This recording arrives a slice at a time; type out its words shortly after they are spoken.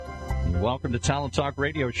welcome to TalentTalk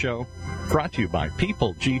Radio Show, brought to you by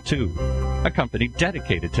People G2, a company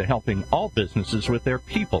dedicated to helping all businesses with their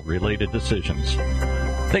people-related decisions.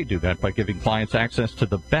 They do that by giving clients access to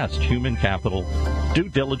the best human capital, due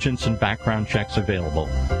diligence, and background checks available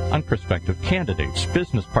on prospective candidates,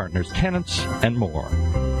 business partners, tenants, and more.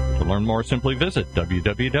 To learn more, simply visit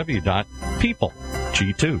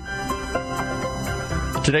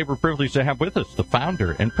www.peopleg2. Today, we're privileged to have with us the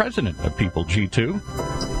founder and president of People G2,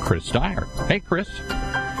 Chris Dyer. Hey, Chris.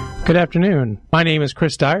 Good afternoon. My name is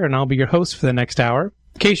Chris Dyer, and I'll be your host for the next hour.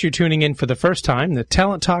 In case you're tuning in for the first time, the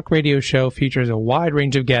Talent Talk radio show features a wide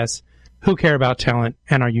range of guests who care about talent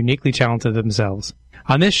and are uniquely talented themselves.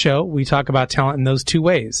 On this show, we talk about talent in those two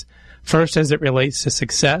ways. First, as it relates to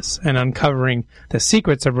success and uncovering the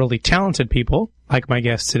secrets of really talented people, like my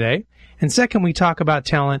guest today. And second, we talk about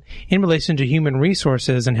talent in relation to human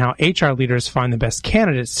resources and how HR leaders find the best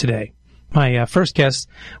candidates today. My first guest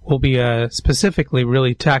will be specifically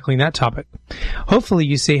really tackling that topic. Hopefully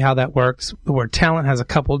you see how that works. The word talent has a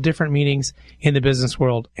couple different meanings in the business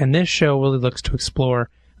world, and this show really looks to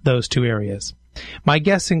explore those two areas. My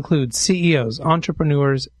guests include CEOs,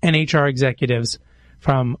 entrepreneurs, and HR executives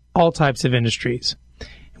from all types of industries.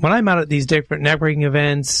 When I'm out at these different networking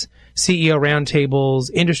events, CEO roundtables,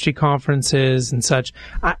 industry conferences, and such,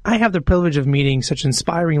 I have the privilege of meeting such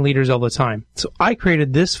inspiring leaders all the time. So I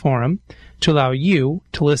created this forum to allow you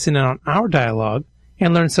to listen in on our dialogue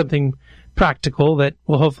and learn something practical that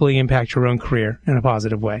will hopefully impact your own career in a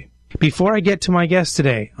positive way. Before I get to my guest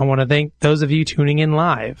today, I want to thank those of you tuning in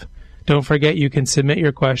live. Don't forget you can submit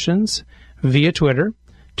your questions via Twitter.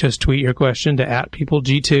 Just tweet your question to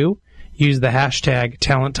 @PeopleG2. Use the hashtag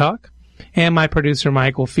TalentTalk. And my producer,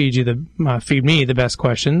 Mike, will feed me the best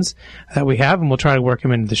questions that we have, and we'll try to work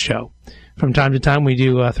them into the show. From time to time, we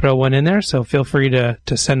do throw one in there, so feel free to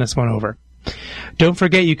send us one over. Don't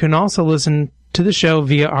forget, you can also listen to the show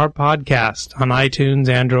via our podcast on iTunes,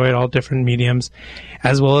 Android, all different mediums,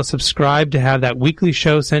 as well as subscribe to have that weekly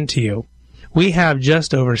show sent to you. We have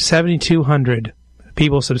just over 7,200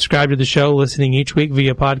 people subscribe to the show, listening each week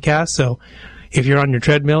via podcast, so if you're on your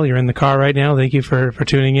treadmill, you're in the car right now, thank you for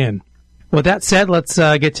tuning in. With that said, let's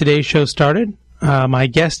get today's show started. My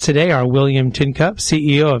guests today are William Tincup,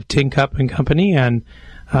 CEO of Tincup and Co, and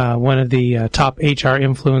one of the top HR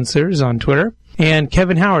influencers on Twitter, and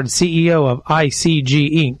Kevin Howard, CEO of I.C.G.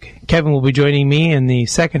 Inc. Kevin will be joining me in the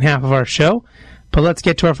second half of our show, but let's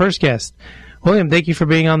get to our first guest. William, thank you for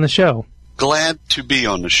being on the show. Glad to be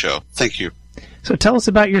on the show. Thank you. So tell us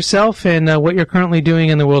about yourself and what you're currently doing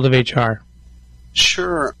in the world of HR.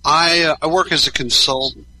 Sure. I work as a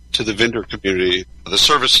consultant to the vendor community, the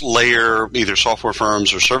service layer, either software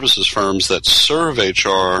firms or services firms that serve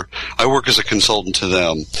HR. I work as a consultant to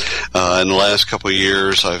them. In the last couple of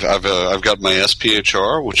years, I've got my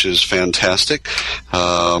SPHR, which is fantastic,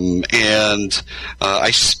 and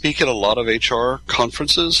I speak at a lot of HR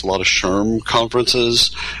conferences, a lot of SHRM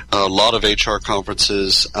conferences, a lot of HR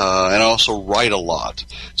conferences, and I also write a lot.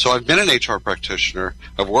 So I've been an HR practitioner.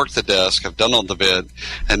 I've worked the desk. I've done all the bit,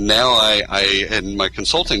 and now I in my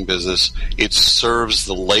consulting business, it serves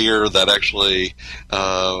the layer that actually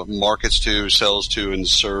markets to, sells to, and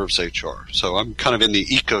serves HR. So I'm kind of in the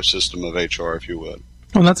ecosystem of HR, if you would.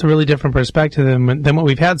 Well, that's a really different perspective than what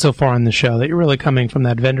we've had so far on the show, that you're really coming from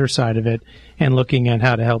that vendor side of it and looking at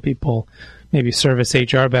how to help people maybe service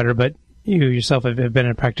HR better, but you yourself have been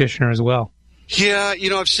a practitioner as well. Yeah,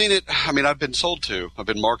 I've seen it. I mean, I've been sold to. I've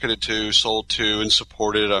been marketed to, sold to, and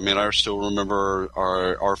supported. I mean, I still remember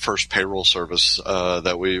our first payroll service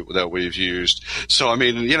that we've used. So, I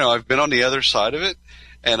mean, I've been on the other side of it,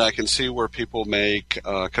 and I can see where people make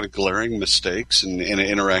kind of glaring mistakes in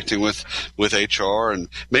interacting with HR, and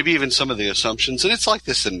maybe even some of the assumptions. And it's like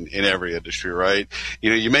this in every industry, right?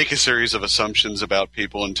 You make a series of assumptions about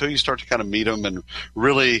people until you start to kind of meet them and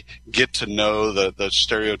really get to know the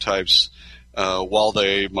stereotypes. While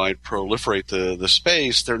they might proliferate the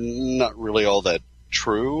space, they're not really all that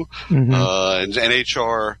true. Mm-hmm. And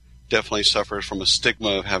HR definitely suffers from a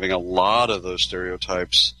stigma of having a lot of those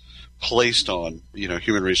stereotypes placed on,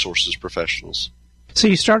 human resources professionals. So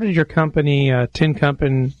you started your company, Tincup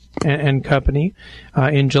and Company,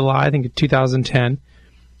 in July, I think, 2010.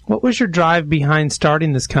 What was your drive behind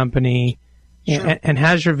starting this company? Sure. And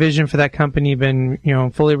has your vision for that company been,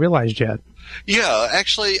 fully realized yet? Yeah,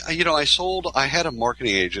 actually, I had a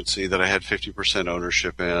marketing agency that I had 50%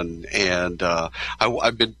 ownership in, and I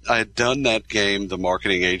had done that game, the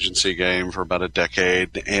marketing agency game, for about a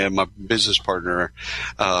decade, and my business partner,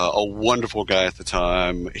 a wonderful guy at the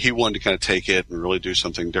time, he wanted to kind of take it and really do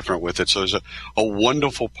something different with it. So it was a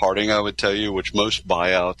wonderful parting, I would tell you, which most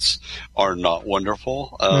buyouts are not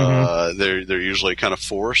wonderful. They're usually kind of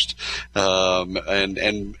forced.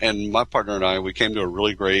 And my partner and I, we came to a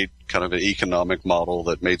really great kind of an economic model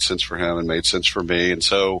that made sense for him and made sense for me. And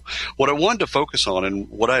so what I wanted to focus on and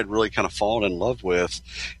what I had really kind of fallen in love with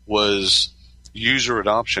was user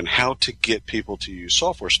adoption, how to get people to use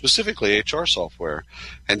software, specifically HR software.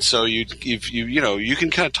 And so you can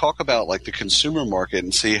kind of talk about like the consumer market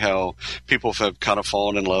and see how people have kind of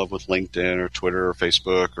fallen in love with LinkedIn or Twitter or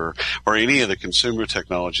Facebook or any of the consumer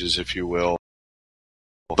technologies, if you will.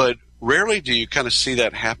 But rarely do you kind of see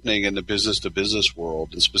that happening in the business-to-business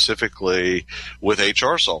world, and specifically with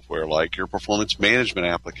HR software, like your performance management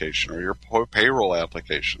application or your payroll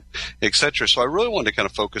application, et cetera. So I really wanted to kind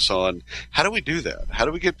of focus on how do we do that? How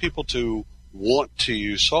do we get people to want to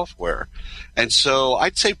use software? And so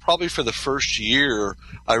I'd say probably for the first year,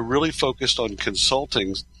 I really focused on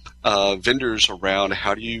consulting vendors around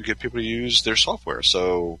how do you get people to use their software.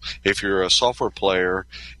 So if you're a software player,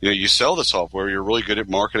 you sell the software, you're really good at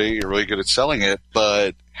marketing, you're really good at selling it,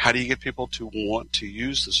 but how do you get people to want to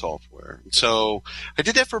use the software? So I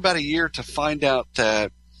did that for about a year to find out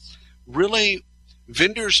that really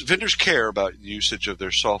vendors care about the usage of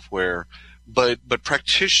their software, but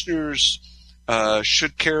practitioners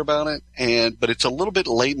should care about it, but it's a little bit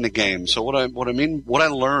late in the game. So what I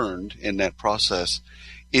learned in that process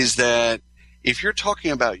is that if you're talking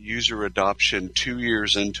about user adoption 2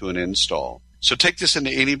 years into an install, so take this into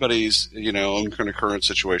anybody's, own kind of current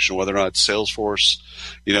situation, whether or not it's Salesforce,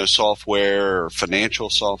 software or financial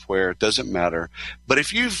software, it doesn't matter. But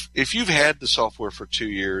if you've had the software for 2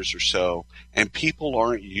 years or so and people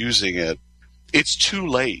aren't using it, it's too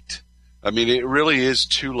late. I mean, it really is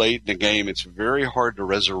too late in the game. It's very hard to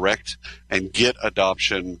resurrect and get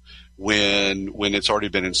adoption when it's already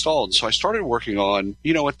been installed. So I started working on,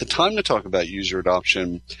 at the time to talk about user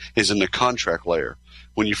adoption is in the contract layer.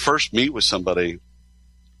 When you first meet with somebody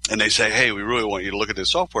and they say, hey, we really want you to look at this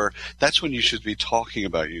software, that's when you should be talking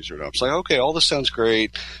about user adoption. It's like, okay, all this sounds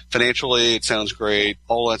great. Financially, it sounds great.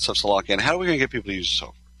 All that stuff's a lock in. How are we going to get people to use the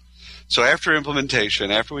software? So after implementation,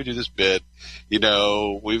 after we do this bit, we've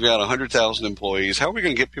got 100,000 employees. How are we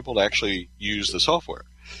going to get people to actually use the software?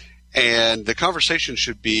 And the conversation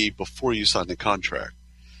should be before you sign the contract.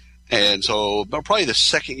 And so probably the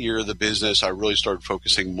second year of the business, I really started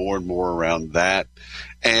focusing more and more around that.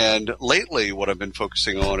 And lately, what I've been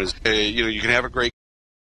focusing on is, you can have a great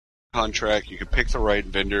contract, you can pick the right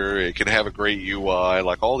vendor, it can have a great UI,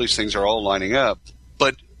 like all these things are all lining up.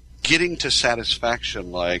 But getting to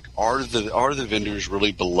satisfaction, like are the vendors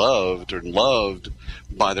really beloved or loved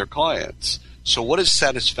by their clients? So what does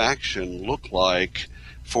satisfaction look like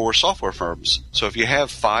for software firms? So if you have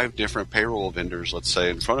 5 different payroll vendors, let's say,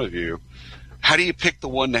 in front of you, how do you pick the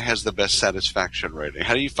one that has the best satisfaction rating?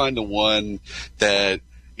 How do you find the one that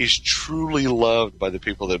is truly loved by the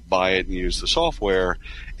people that buy it and use the software?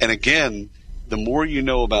 And again, the more you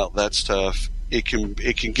know about that stuff, it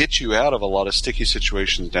can get you out of a lot of sticky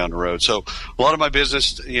situations down the road. So a lot of my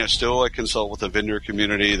business, still I consult with a vendor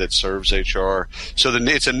community that serves HR. So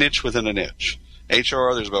it's a niche within a niche.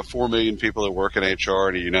 HR, there's about 4 million people that work in HR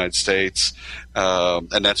in the United States,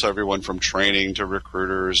 and that's everyone from training to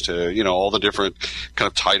recruiters to, all the different kind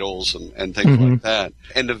of titles and things like that.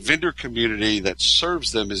 And the vendor community that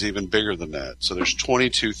serves them is even bigger than that. So there's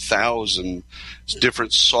 22,000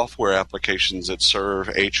 different software applications that serve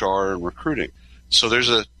HR and recruiting. So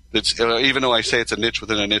even though I say it's a niche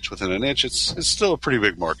within a niche within a niche, it's still a pretty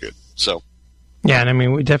big market. So. Yeah, and I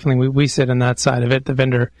mean, we sit on that side of it, the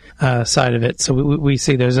vendor side of it. So we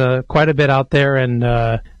see there's quite a bit out there, and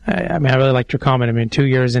I really liked your comment. I mean, 2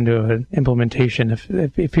 years into an implementation,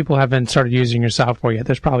 if people haven't started using your software yet,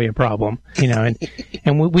 there's probably a problem,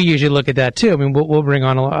 and we usually look at that too. I mean, we'll bring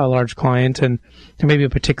on a large client and maybe a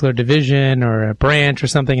particular division or a branch or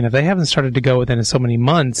something, and if they haven't started to go within so many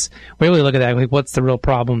months, we really look at that like, what's the real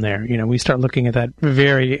problem there? We start looking at that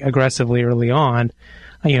very aggressively early on.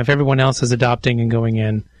 If everyone else is adopting and going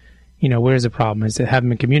in, where's the problem? Is they haven't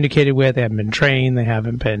been communicated with, they haven't been trained, they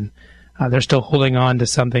haven't been, they're still holding on to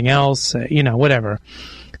something else, whatever.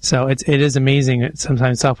 So it is amazing that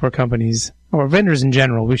sometimes software companies, or vendors in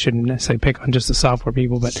general, we shouldn't necessarily pick on just the software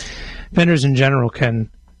people, but vendors in general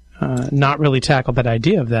can not really tackle that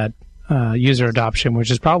idea of that user adoption,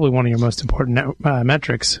 which is probably one of your most important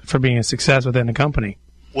metrics for being a success within a company.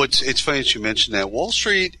 It's funny that you mentioned that. Wall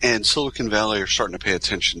Street and Silicon Valley are starting to pay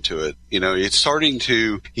attention to it. It's starting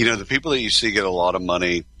to, the people that you see get a lot of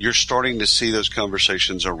money. You're starting to see those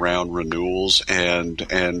conversations around renewals and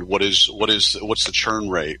what's the churn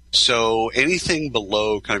rate. So anything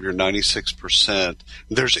below kind of your 96%,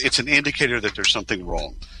 it's an indicator that there's something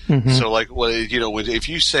wrong. Mm-hmm. So if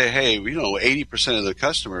you say, hey, 80% of the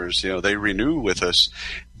customers, they renew with us,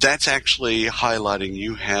 that's actually highlighting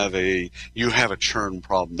you have a churn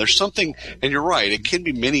problem. There's something, and you're right, it can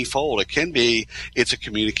be many-fold. It can be it's a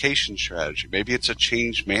communication strategy. Maybe it's a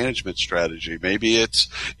change management strategy. Maybe it's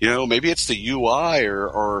the UI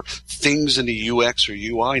or things in the UX or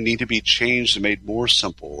UI need to be changed and made more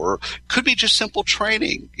simple. Or it could be just simple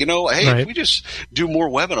training. Hey, right. If we just do more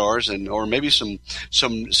webinars or maybe some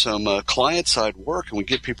client-side work and we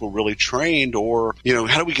get people really trained, or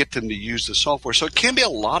how do we get them to use the software? So it can be a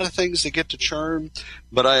lot of things that get to churn,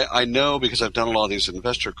 but I know because I've done a lot of these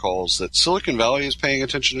investor calls that Silicon Valley is paying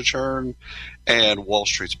attention to churn and Wall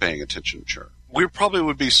Street's paying attention to churn. We probably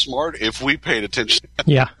would be smart if we paid attention.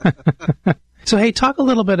 Yeah. So, hey, talk a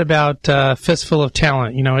little bit about Fistful of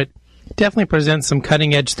Talent. It definitely presents some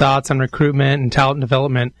cutting-edge thoughts on recruitment and talent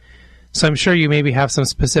development. So I'm sure you maybe have some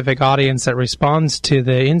specific audience that responds to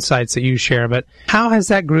the insights that you share, but how has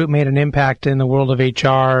that group made an impact in the world of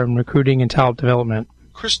HR and recruiting and talent development?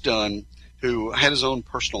 Chris Dunn, who had his own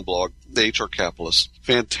personal blog, The HR Capitalist,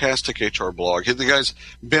 fantastic HR blog. The guy's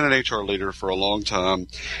been an HR leader for a long time.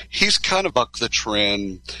 He's kind of bucked the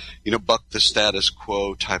trend, bucked the status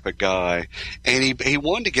quo type of guy. And he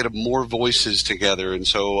wanted to get more voices together. And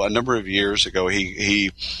so a number of years ago,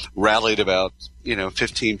 he rallied about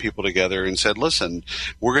 15 people together and said, listen,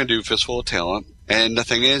 we're going to do Fistful of Talent. And the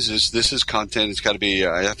thing is this is content. It's got to be,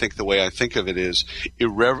 I think the way I think of it is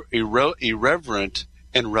irreverent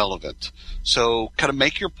and relevant. So kind of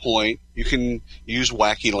make your point. You can use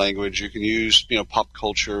wacky language. You can use, pop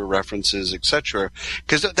culture references, etc.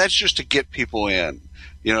 Because that's just to get people in.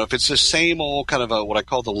 If it's the same old kind of what I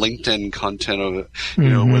call the LinkedIn content of it,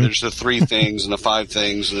 where there's the 3 things and the 5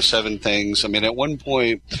 things and the 7 things. I mean, at one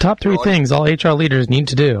point, the top 3 things all HR leaders need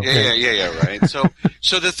to do. Yeah, right.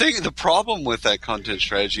 So the problem with that content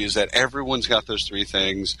strategy is that everyone's got those 3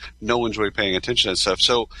 things. No one's really paying attention to that stuff.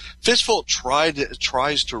 So Fistful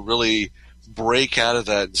tries to really break out of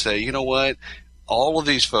that and say, you know what, all of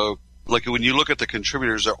these folk, like when you look at the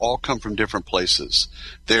contributors, they all come from different places.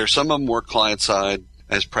 Some of them work client side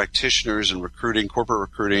as practitioners in recruiting, corporate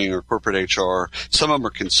recruiting or corporate HR. Some of them are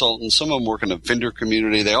consultants. Some of them work in the vendor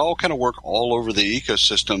community. They all kind of work all over the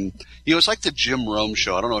ecosystem. It's like the Jim Rome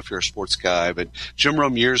show. I don't know if you're a sports guy, but Jim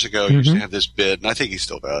Rome years ago used to have this bit, and I think he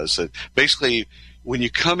still does, that basically when you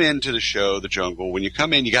come into the show, The Jungle, when you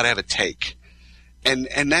come in, you got to have a take.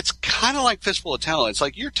 And that's kind of like Fistful of Talent. It's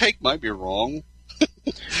like your take might be wrong.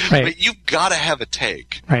 Right. But you've got to have a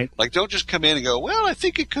take. Right. Like, don't just come in and go, well, I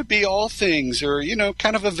think it could be all things, or,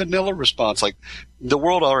 kind of a vanilla response. Like, the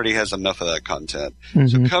world already has enough of that content.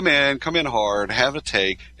 So come in hard, have a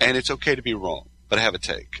take, and it's okay to be wrong, but have a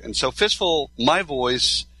take. And so Fistful, my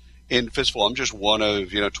voice in Fistful, I'm just one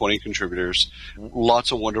of, 20 contributors,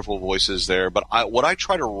 lots of wonderful voices there. But what I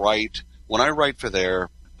try to write, when I write for there,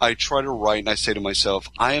 I try to write and I say to myself,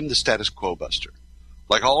 I am the status quo buster.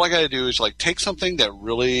 Like, all I got to do is, take something that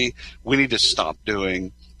really we need to stop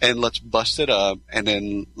doing and let's bust it up, and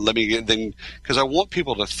then because I want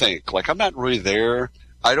people to think. Like, I'm not really there.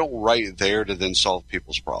 I don't write there to then solve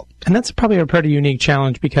people's problems. And that's probably a pretty unique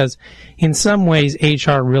challenge because in some ways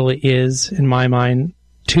HR really is, in my mind,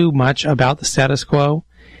 too much about the status quo.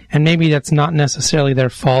 And maybe that's not necessarily their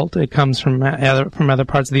fault. It comes from other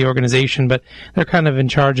parts of the organization, but they're kind of in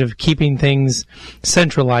charge of keeping things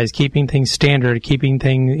centralized, keeping things standard, keeping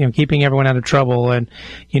everyone out of trouble, and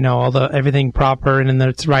everything proper and in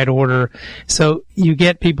its right order. So you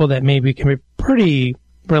get people that maybe can be pretty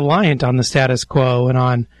reliant on the status quo and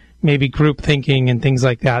on maybe group thinking and things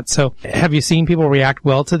like that. So have you seen people react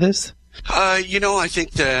well to this? I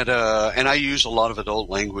think that, and I use a lot of adult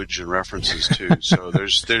language and references too. So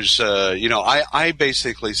I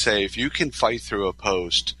basically say if you can fight through a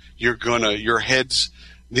post,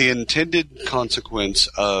 the intended consequence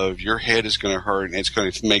of your head is going to hurt and it's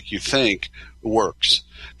going to make you think works.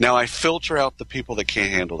 Now, I filter out the people that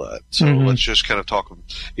can't handle that. So let's just kind of talk,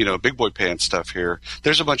 big boy pants stuff here.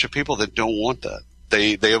 There's a bunch of people that don't want that.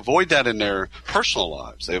 They avoid that in their personal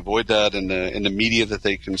lives. They avoid that in the media that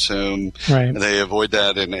they consume. Right. They avoid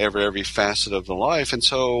that in every facet of the life. And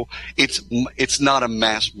so it's not a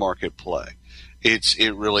mass market play.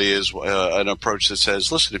 It really is an approach that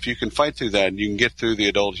says, listen, if you can fight through that and you can get through the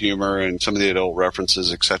adult humor and some of the adult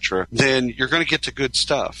references, etc., then you're going to get to good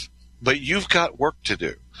stuff. but you've got work to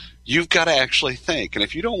do. You've got to actually think. And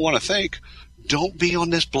if you don't want to think, don't be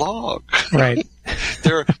on this blog. Right.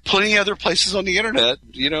 There are plenty of other places on the internet,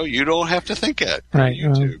 you don't have to think at. Right.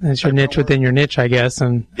 Well, it's your niche within your niche, I guess.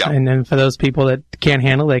 And then for those people that can't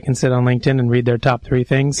handle, they can sit on LinkedIn and read their top 3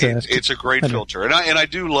 things. It's a great filter. And I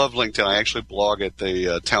do love LinkedIn. I actually blog at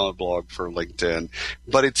the talent blog for LinkedIn.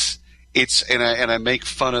 But I make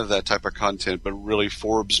fun of that type of content, but really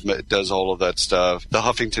Forbes does all of that stuff. The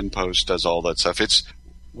Huffington Post does all that stuff.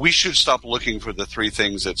 We should stop looking for the 3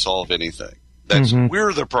 things that solve anything.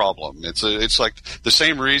 We're the problem. It's like the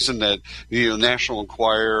same reason that National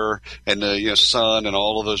Enquirer and the Sun and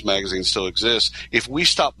all of those magazines still exist. If we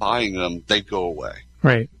stop buying them, they go away.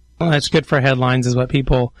 Right. Well, that's good for headlines, is what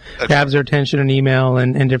people grabs their attention in email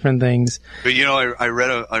and different things. But I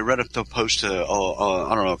read a post I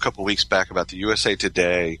don't know, a couple of weeks back about the USA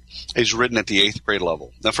Today is written at the 8th grade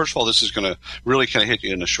level. Now, first of all, this is going to really kind of hit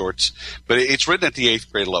you in the shorts, but it's written at the 8th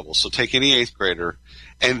grade level. So take any 8th grader,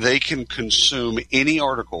 and they can consume any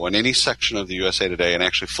article in any section of the USA Today and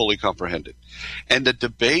actually fully comprehend it. And the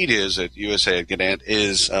debate is at USA Gannett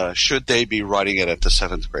is should they be writing it at the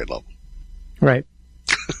 7th grade level? Right.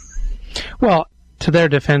 Well, to their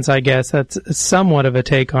defense, I guess that's somewhat of a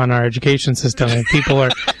take on our education system. And people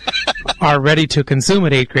are ready to consume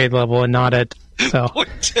at 8th grade level and not at. So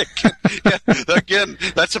again,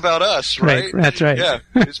 that's about us, right? That's right. Yeah,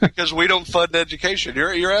 it's because we don't fund education.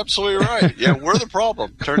 You're absolutely right. Yeah, we're the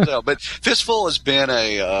problem. Turns out, but Fistful has been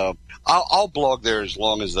I'll blog there as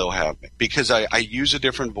long as they'll have me because I use a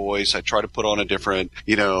different voice. I try to put on a different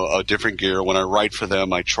gear. When I write for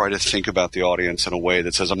them, I try to think about the audience in a way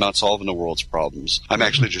that says I'm not solving the world's problems. I'm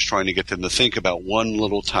actually just trying to get them to think about one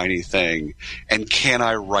little tiny thing, and can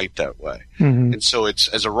I write that way? Mm-hmm. And so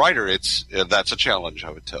as a writer, that's a challenge, I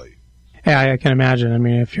would tell you. Yeah, I can imagine. I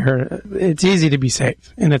mean, it's easy to be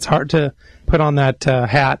safe, and it's hard to put on that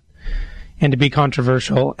hat and to be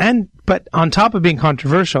controversial. But on top of being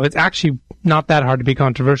controversial, it's actually not that hard to be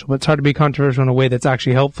controversial, but it's hard to be controversial in a way that's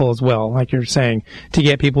actually helpful as well, like you're saying, to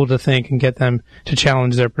get people to think and get them to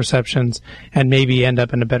challenge their perceptions and maybe end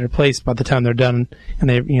up in a better place by the time they're done and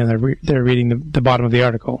they're reading the bottom of the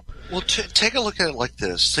article. Well, take a look at it like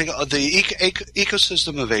this. Think of the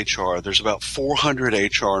ecosystem of HR. There's about 400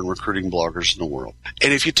 HR and recruiting bloggers in the world.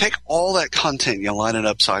 And if you take all that content and you line it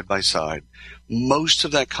up side by side, most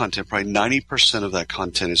of that content, probably 90% of that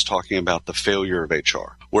content, is talking about the failure of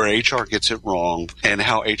HR, where HR gets it wrong and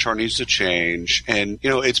how HR needs to change. And,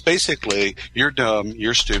 it's basically, you're dumb,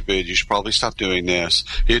 you're stupid, you should probably stop doing this,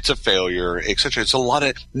 it's a failure, etc. It's a lot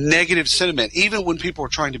of negative sentiment. Even when people are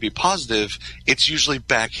trying to be positive, it's usually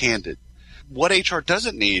backhanded. What HR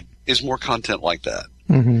doesn't need is more content like that.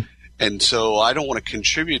 Mm-hmm. And so I don't want to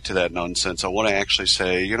contribute to that nonsense. I want to actually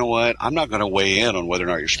say, you know what, I'm not going to weigh in on whether or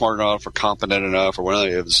not you're smart enough or competent enough or whether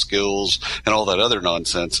you have the skills and all that other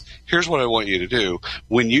nonsense. Here's what I want you to do.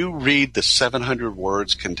 When you read the 700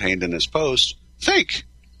 words contained in this post, think.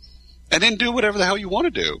 And then do whatever the hell you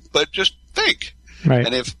want to do. But just think. Right.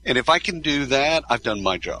 And if I can do that, I've done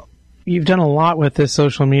my job. You've done a lot with this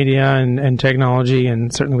social media and technology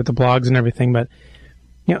and certainly with the blogs and everything, but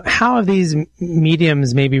how have these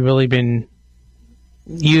mediums maybe really been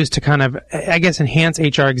used to kind of, I guess, enhance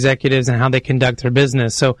HR executives and how they conduct their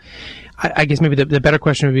business? So I guess maybe the better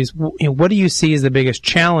question would be, what do you see as the biggest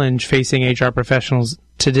challenge facing HR professionals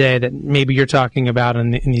today that maybe you're talking about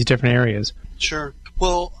in these different areas? Sure.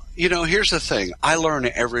 Well, here's the thing. I learn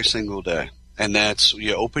every single day. And that's,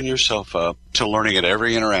 you open yourself up to learning at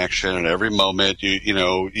every interaction and every moment.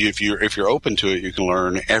 If you're open to it, you can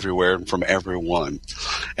learn everywhere and from everyone.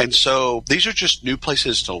 And so these are just new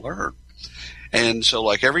places to learn. And so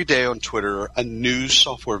like every day on Twitter, a new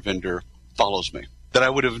software vendor follows me that I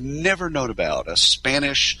would have never known about, a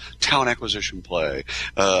Spanish talent acquisition play,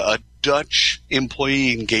 a Dutch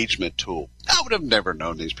employee engagement tool. I would have never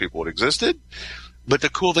known these people had existed. But the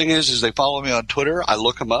cool thing is they follow me on Twitter. I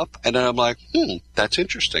look them up, and then I'm like, that's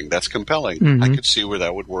interesting. That's compelling. Mm-hmm. I could see where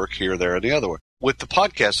that would work here, there, and the other way. With the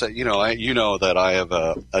podcast, that I have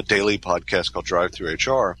a daily podcast called Drive Through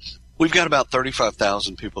HR. We've got about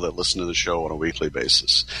 35,000 people that listen to the show on a weekly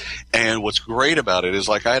basis. And what's great about it is,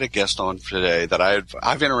 like, I had a guest on today that I've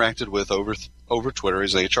interacted with over Twitter.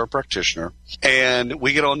 He's an HR practitioner. And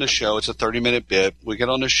we get on the show. It's a 30-minute bit. We get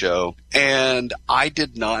on the show, and I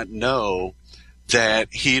did not know that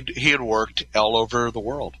he had worked all over the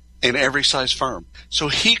world. in every size firm. So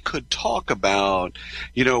he could talk about,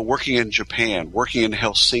 working in Japan, working in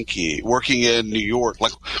Helsinki, working in New York,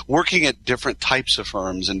 like working at different types of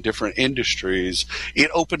firms and different industries.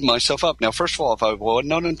 It opened myself up. Now, first of all, if I wasn't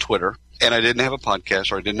known on Twitter and I didn't have a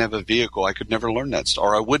podcast or I didn't have a vehicle, I could never learn that,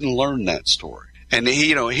 or I wouldn't learn that story. And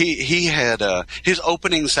he had his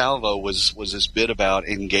opening salvo was this bit about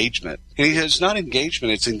engagement. And he said, it's not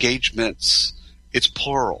engagement, it's engagements. It's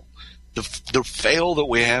plural. The fail that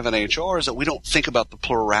we have in HR is that we don't think about the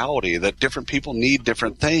plurality, that different people need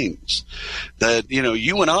different things. That,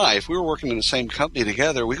 you and I, if we were working in the same company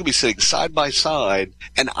together, we could be sitting side by side,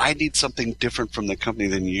 and I need something different from the company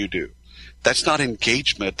than you do. That's not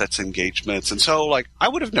engagement, that's engagements. And so, I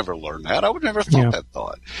would have never learned that. I would have never thought that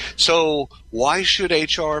thought. So why should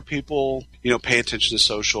HR people, pay attention to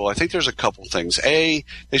social? I think there's a couple things. A,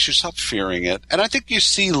 they should stop fearing it. And I think you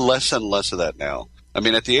see less and less of that now. I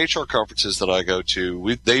mean, at the HR conferences that I go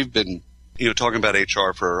to, they've been, talking about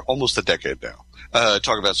HR for almost a decade now.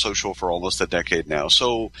 Talking about social for almost a decade now.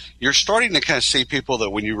 So you're starting to kind of see people that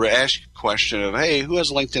when you ask a question of, hey, who has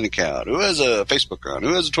a LinkedIn account? Who has a Facebook account?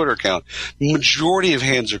 Who has a Twitter account? The majority of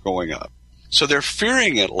hands are going up. So they're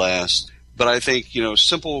fearing it less. But I think,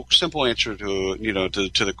 simple answer to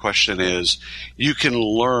the question is you can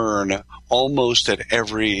learn almost at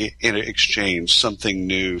every exchange something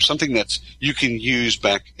new, something that's you can use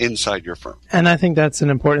back inside your firm. And I think that's an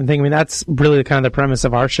important thing. I mean, that's really kind of the premise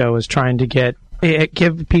of our show, is trying to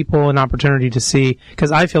give people an opportunity to see,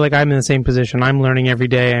 because I feel like I'm in the same position. I'm learning every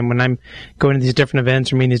day, and when I'm going to these different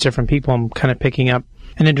events or meeting these different people, I'm kind of picking up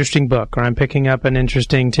an interesting book, or I'm picking up an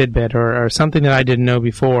interesting tidbit, or something that I didn't know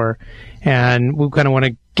before. And we kind of want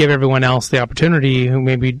to give everyone else the opportunity who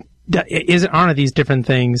maybe aren't at these different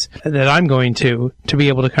things that I'm going to be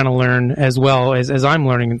able to kind of learn as well as I'm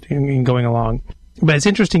learning and going along. But it's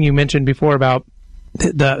interesting you mentioned before about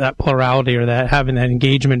that plurality, or that having that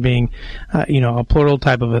engagement being, a plural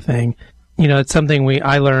type of a thing. It's something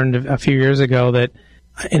I learned a few years ago that,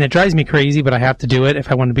 and it drives me crazy, but I have to do it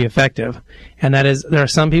if I want to be effective. And that is, there are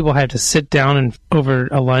some people I have to sit down and over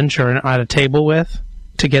a lunch or at a table with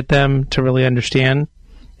to get them to really understand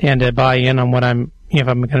and to buy in on what if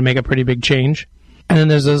I'm going to make a pretty big change. And then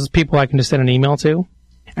there's those people I can just send an email to.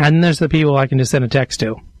 And then there's the people I can just send a text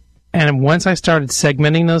to. And once I started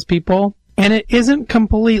segmenting those people, and it isn't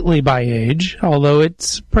completely by age, although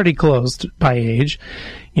it's pretty close by age.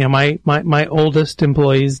 My oldest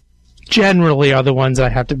employees generally are the ones I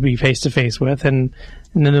have to be face-to-face with, and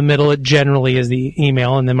in the middle it generally is the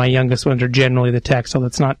email, and then my youngest ones are generally the text, so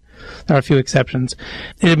there are a few exceptions.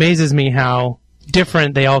 It amazes me how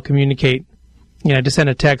different they all communicate. To send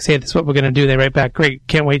a text, hey, this is what we're going to do. They write back, great,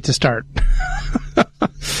 can't wait to start.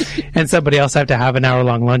 And somebody else I have to have an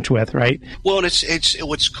hour-long lunch with, right? Well, and it's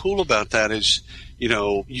what's cool about that is,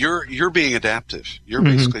 you're being adaptive. You're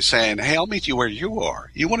basically saying, hey, I'll meet you where you are.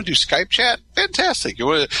 You want to do Skype chat? Fantastic. You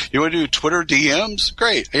want to do Twitter DMs?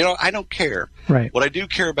 Great. I don't care. Right. What I do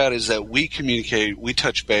care about is that we communicate, we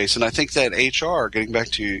touch base, and I think that HR, getting back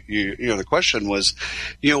to the question was,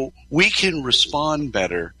 we can respond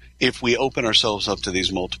better if we open ourselves up to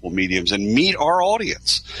these multiple mediums and meet our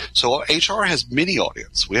audience. So HR has many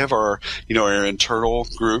audience. We have our internal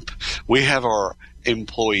group. We have our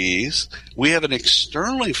employees. We have an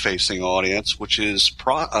externally facing audience, which is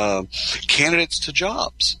candidates to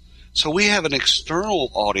jobs. So we have an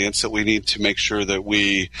external audience that we need to make sure that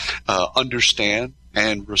we understand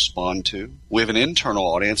and respond to. We have an internal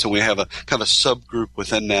audience, and we have a kind of a subgroup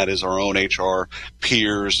within that as our own HR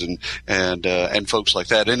peers and folks like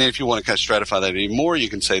that. And if you want to kind of stratify that anymore, you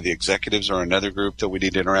can say the executives are another group that we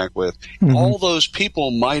need to interact with. Mm-hmm. All those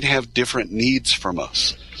people might have different needs from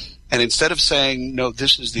us. And instead of saying, no,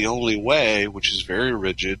 this is the only way, which is very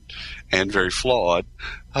rigid and very flawed,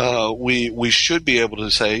 we should be able to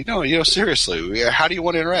say, no, seriously, how do you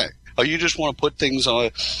want to interact? Oh, you just want to put things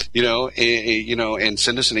on, and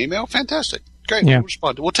send us an email? Fantastic. Great. Yeah. We'll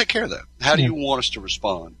respond. We'll take care of that. How do you want us to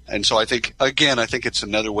respond? And so I think it's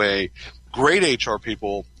another way. Great HR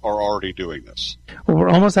people are already doing this. Well, we're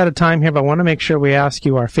almost out of time here, but I want to make sure we ask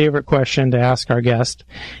you our favorite question to ask our guest.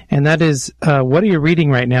 And that is, what are you reading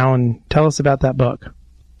right now? And tell us about that book.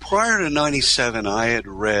 Prior to 97, I had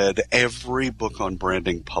read every book on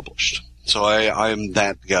branding published. So I'm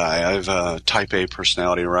that guy. I have a type A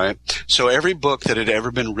personality, right? So every book that had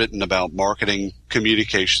ever been written about marketing,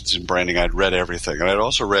 communications, and branding, I'd read everything. And I'd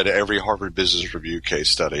also read every Harvard Business Review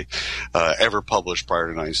case study ever published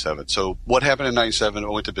prior to 97. So what happened in 97? I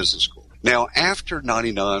went to business school. Now, after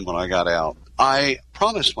 99, when I got out, I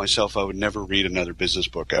promised myself I would never read another business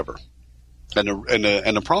book ever. And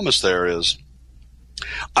the promise there is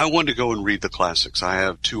I wanted to go and read the classics. I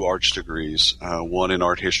have 2 arts degrees, one in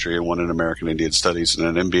art history and one in American Indian Studies,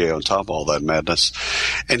 and an MBA on top of all that madness.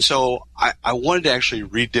 And so I wanted to actually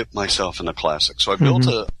re-dip myself in the classics. So I built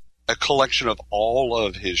a collection of all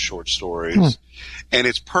of his short stories, and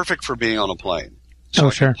it's perfect for being on a plane. So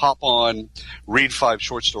I can pop on, read 5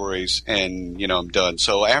 short stories, and, I'm done.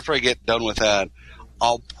 So after I get done with that,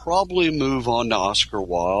 I'll probably move on to Oscar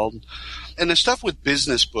Wilde. And the stuff with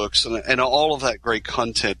business books and all of that great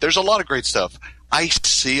content, there's a lot of great stuff. I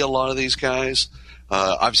see a lot of these guys.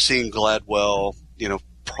 I've seen Gladwell,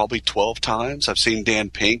 probably 12 times. I've seen Dan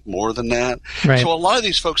Pink more than that. Right. So a lot of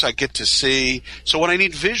these folks I get to see. So when I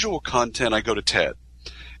need visual content, I go to TED.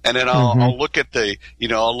 And then I'll look at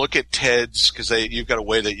I'll look at TEDs because you've got a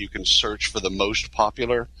way that you can search for the most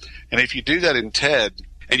popular. And if you do that in TED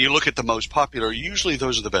and you look at the most popular, usually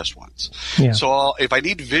those are the best ones. Yeah. So if I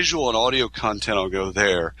need visual and audio content, I'll go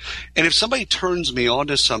there. And if somebody turns me on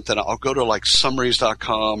to something, I'll go to like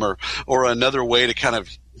summaries.com or another way to kind of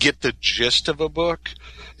get the gist of a book.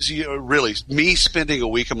 Really, me spending a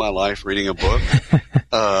week of my life reading a book.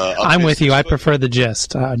 I'm with you. I prefer the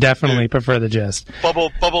gist. Definitely prefer the gist. Bubble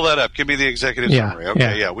that up. Give me the executive summary.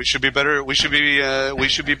 Okay, yeah. We should be better. We should be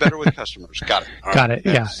better with customers. Got it. Got it.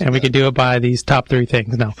 Yeah, and we could do it by these top 3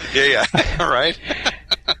 things. No. Yeah. All right.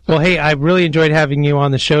 Well, hey, I really enjoyed having you on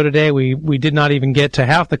the show today. We did not even get to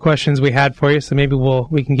half the questions we had for you, so maybe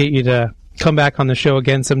we can get you to come back on the show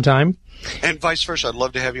again sometime. And vice versa. I'd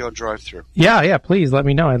love to have you on Drive-Thru. Yeah, please let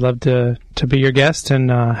me know. I'd love to be your guest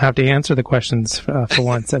and have to answer the questions for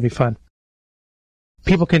once. That'd be fun.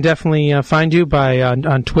 People can definitely find you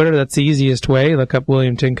on Twitter. That's the easiest way. Look up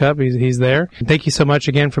William Tincup. He's there. Thank you so much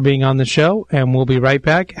again for being on the show, and we'll be right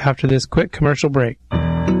back after this quick commercial break.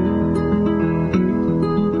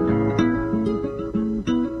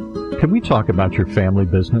 Can we talk about your family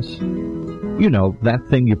business? That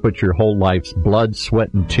thing you put your whole life's blood,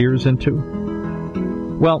 sweat, and tears into?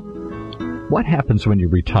 Well, what happens when you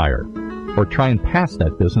retire or try and pass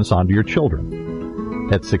that business on to your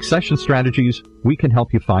children? At Succession Strategies, we can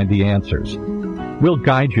help you find the answers. We'll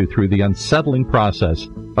guide you through the unsettling process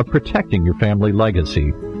of protecting your family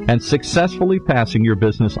legacy and successfully passing your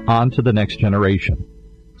business on to the next generation,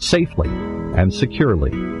 safely and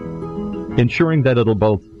securely, ensuring that it'll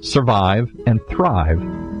both survive and thrive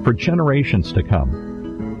for generations to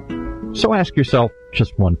come. So ask yourself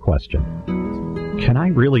just one question. Can I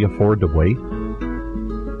really afford to wait?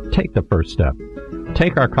 Take the first step.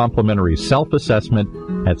 Take our complimentary self-assessment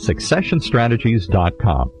at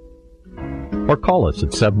successionstrategies.com or call us at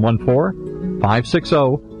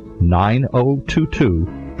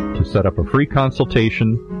 714-560-9022 to set up a free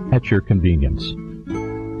consultation at your convenience.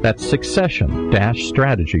 That's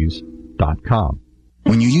succession-strategies.com.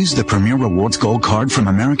 When you use the Premier Rewards Gold Card from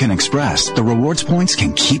American Express, the rewards points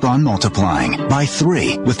can keep on multiplying. Buy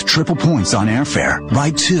 3 with triple points on airfare. Buy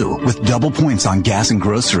 2 with double points on gas and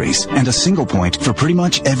groceries. And a single point for pretty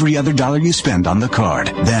much every other dollar you spend on the card.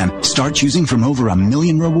 Then, start choosing from over 1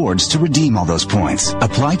 million rewards to redeem all those points.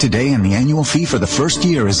 Apply today and the annual fee for the first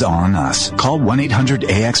year is on us. Call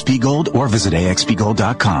 1-800-AXP-GOLD or visit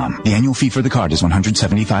axpgold.com. The annual fee for the card is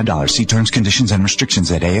 $175. See terms, conditions, and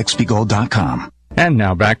restrictions at axpgold.com. And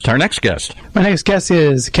now back to our next guest. My next guest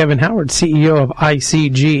is Kevin Howard, CEO of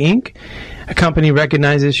I.C.G, Inc., a company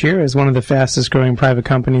recognized this year as one of the fastest-growing private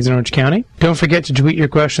companies in Orange County. Don't forget to tweet your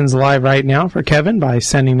questions live right now for Kevin by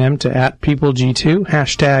sending them to @PeopleG2,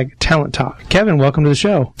 #TalentTalk. Kevin, welcome to the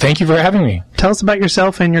show. Thank you for having me. Tell us about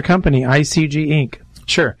yourself and your company, I.C.G, Inc.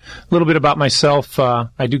 Sure. A little bit about myself.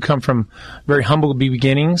 I do come from very humble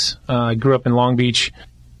beginnings. I grew up in Long Beach.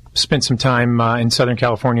 Spent some time in Southern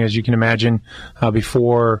California, as you can imagine,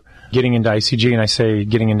 before getting into I.C.G. And I say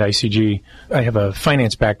getting into I.C.G. I have a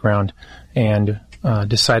finance background and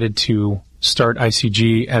decided to start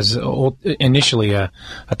I.C.G. as initially a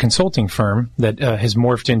consulting firm that has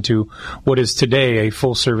morphed into what is today a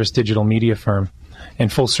full-service digital media firm.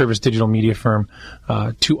 And full-service digital media firm,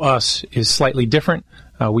 to us, is slightly different.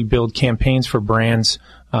 We build campaigns for brands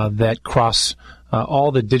that cross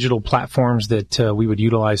all the digital platforms that we would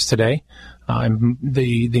utilize today. And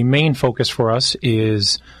the main focus for us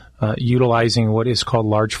is utilizing what is called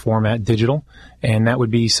large format digital, and that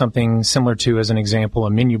would be something similar to, as an example, a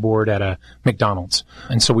menu board at a McDonald's.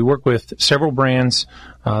 And so we work with several brands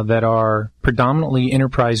that are predominantly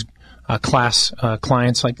enterprise class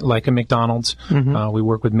clients like a McDonald's. Mm-hmm. We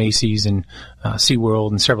work with Macy's and SeaWorld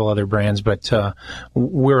and several other brands, but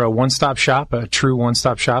we're a one-stop shop, a true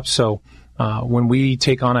one-stop shop. So When we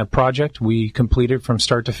take on a project, we complete it from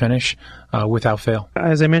start to finish without fail.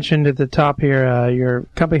 As I mentioned at the top here, your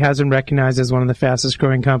company has been recognized as one of the fastest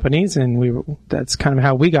growing companies, and that's kind of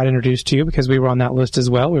how we got introduced to you, because we were on that list as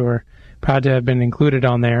well. We were proud to have been included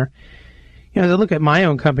on there. As I look at my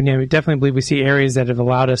own company, I definitely believe we see areas that have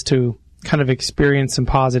allowed us to kind of experience some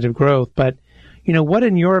positive growth. But, what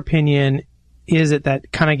in your opinion is it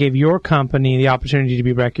that kind of gave your company the opportunity to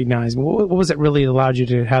be recognized? What was it really that allowed you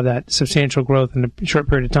to have that substantial growth in a short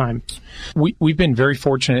period of time? We've been very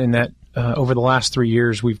fortunate in that over the last 3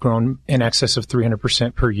 years, we've grown in excess of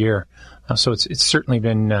 300% per year. So it's certainly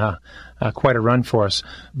been quite a run for us.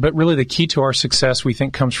 But really the key to our success, we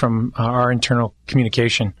think, comes from our internal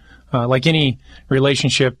communication. Like any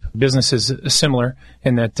relationship, business is similar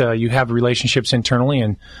in that you have relationships internally,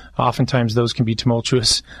 and oftentimes those can be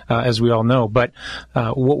tumultuous, as we all know. But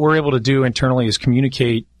what we're able to do internally is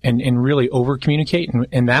communicate and really over-communicate,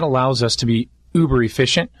 and that allows us to be uber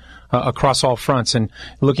efficient across all fronts. And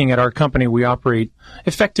looking at our company, we operate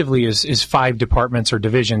effectively as 5 departments or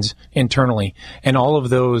divisions internally. And all of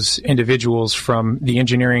those individuals, from the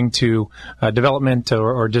engineering to development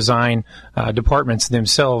or design departments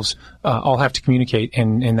themselves, all have to communicate.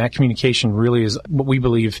 And that communication really is what we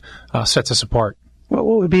believe sets us apart. What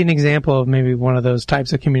would be an example of maybe one of those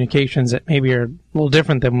types of communications that maybe are a little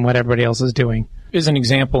different than what everybody else is doing? As an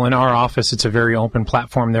example, in our office, it's a very open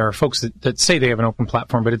platform. There are folks that say they have an open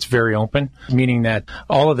platform, but it's very open, meaning that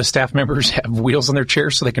all of the staff members have wheels on their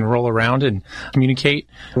chairs so they can roll around and communicate.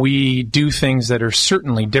 We do things that are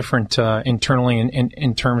certainly different internally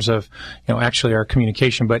in terms of, actually our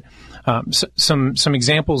communication. But some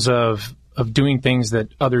examples of doing things that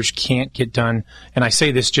others can't get done, and I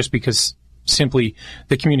say this just because simply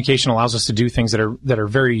the communication allows us to do things that are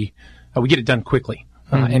very, we get it done quickly.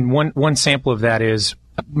 And one sample of that is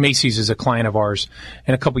Macy's is a client of ours.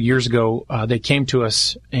 And a couple years ago, they came to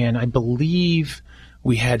us, and I believe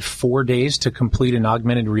we had 4 days to complete an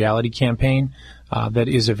augmented reality campaign. That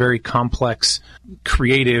is a very complex,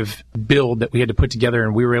 creative build that we had to put together,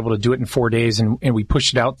 and we were able to do it in 4 days, and we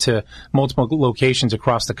pushed it out to multiple locations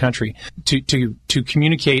across the country to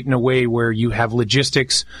communicate in a way where you have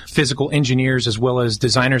logistics, physical engineers, as well as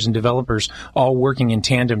designers and developers all working in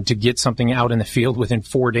tandem to get something out in the field within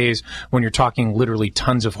 4 days. When you're talking literally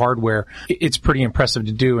tons of hardware, it's pretty impressive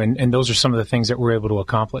to do, and those are some of the things that we're able to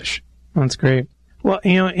accomplish. That's great. Well,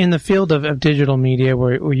 in the field of digital media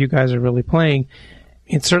where you guys are really playing,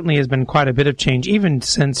 it certainly has been quite a bit of change, even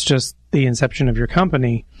since just the inception of your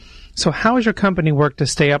company. So how has your company worked to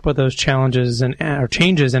stay up with those challenges or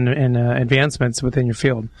changes and advancements within your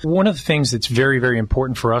field? One of the things that's very, very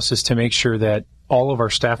important for us is to make sure that all of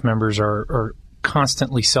our staff members are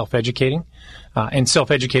constantly self-educating. And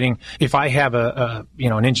self-educating, if I have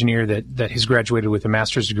an engineer that has graduated with a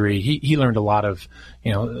master's degree, he learned a lot of,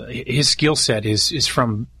 his skill set is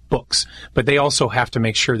from books, but they also have to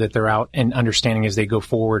make sure that they're out and understanding as they go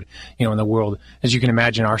forward, in the world. As you can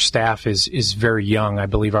imagine, our staff is very young. I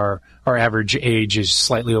believe our average age is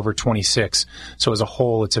slightly over 26. So as a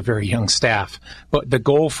whole, it's a very young staff. But the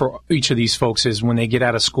goal for each of these folks is when they get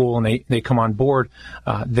out of school and they come on board,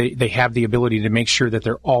 they have the ability to make sure that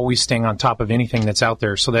they're always staying on top of anything that's out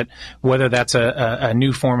there, so that whether that's a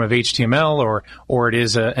new form of HTML or it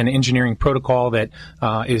is an engineering protocol that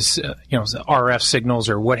is RF signals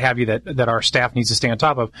or what have you that our staff needs to stay on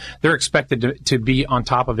top of, they're expected to be on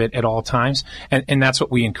top of it at all times, and that's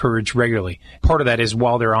what we encourage regularly. Part of that is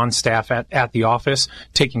while they're on staff at the office,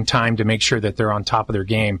 taking time to make sure that they're on top of their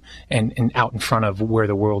game and out in front of where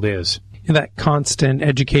the world is. That constant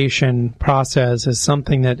education process is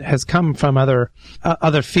something that has come from other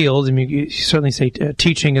fields. I mean, you certainly say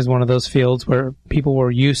teaching is one of those fields where people were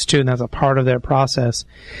used to, and that's a part of their process.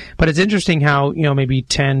 But it's interesting how, maybe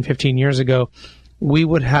 10, 15 years ago, we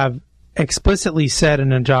would have explicitly said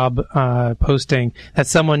in a job posting that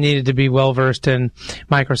someone needed to be well-versed in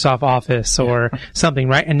Microsoft Office or something,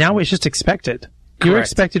 right? And now it's just expected. You're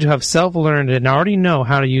expected to have self-learned and already know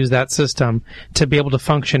how to use that system to be able to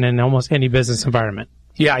function in almost any business environment.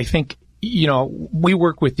 Yeah, I think, we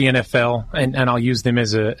work with the NFL, and I'll use them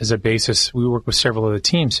as a basis. We work with several of the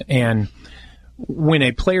teams. And when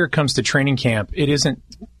a player comes to training camp, it isn't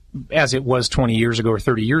as it was 20 years ago or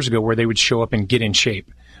 30 years ago where they would show up and get in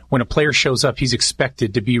shape. When a player shows up, he's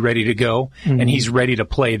expected to be ready to go, and he's ready to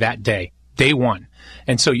play that day one.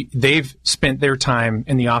 And so they've spent their time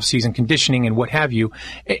in the off-season conditioning and what have you.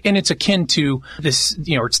 And it's akin to this,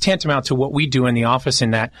 it's tantamount to what we do in the office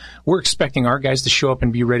in that we're expecting our guys to show up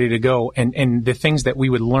and be ready to go. And the things that we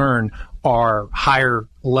would learn are higher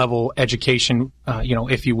level education,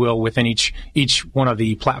 if you will, within each one of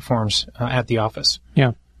the platforms at the office.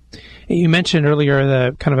 Yeah. You mentioned earlier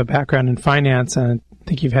the kind of a background in finance, and I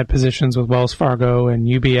think you've had positions with Wells Fargo and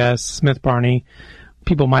UBS, Smith Barney.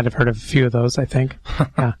 People might have heard of a few of those, I think.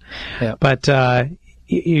 Yeah. But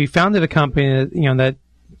you founded a company that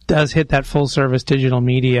does hit that full-service digital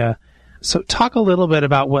media. So talk a little bit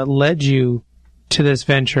about what led you to this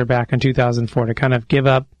venture back in 2004 to kind of give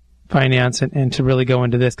up finance and to really go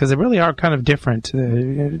into this, because they really are kind of different.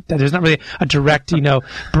 There's not really a direct,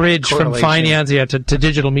 bridge from finance to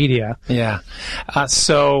digital media. Yeah.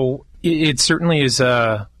 So it certainly is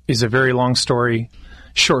a very long story.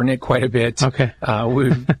 Shorten it quite a bit. Okay.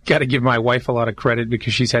 We've got to give my wife a lot of credit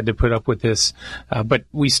because she's had to put up with this. But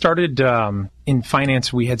we started in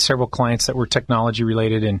finance. We had several clients that were technology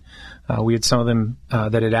related, and we had some of them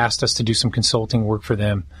that had asked us to do some consulting work for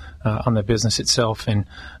them on the business itself. And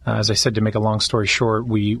as I said, to make a long story short,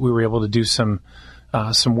 we were able to do some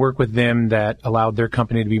work with them that allowed their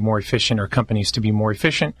company to be more efficient, or companies to be more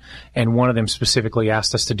efficient. And one of them specifically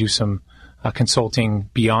asked us to do some consulting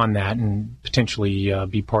beyond that and potentially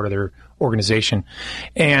be part of their organization.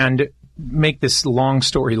 And make this long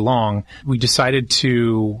story long, we decided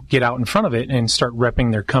to get out in front of it and start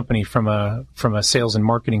repping their company from a sales and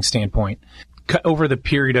marketing standpoint. Over the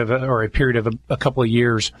period of a couple of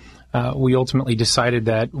years, we ultimately decided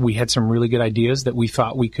that we had some really good ideas that we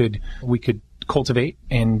thought we could cultivate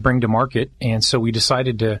and bring to market. And so we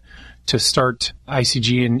decided to start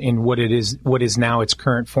I.C.G. in what is now its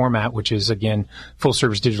current format, which is, again, full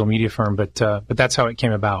service digital media firm. But that's how it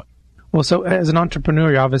came about. Well, so as an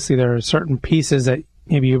entrepreneur, obviously there are certain pieces that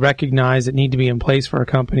maybe you recognize that need to be in place for a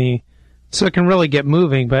company so it can really get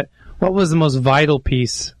moving. But what was the most vital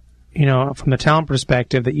piece, from the talent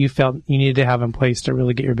perspective, that you felt you needed to have in place to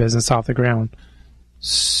really get your business off the ground?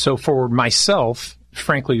 So for myself,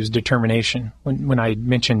 frankly, it was determination. When I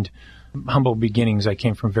mentioned humble beginnings, I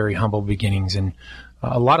came from very humble beginnings, and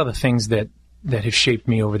a lot of the things that have shaped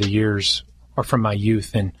me over the years are from my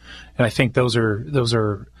youth, and I think those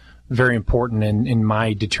are very important in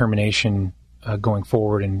my determination going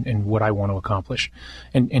forward and what I want to accomplish.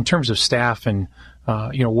 And in terms of staff and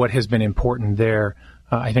what has been important there,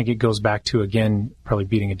 I think it goes back to, again, probably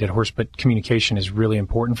beating a dead horse, but communication is really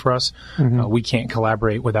important for us. Mm-hmm. We can't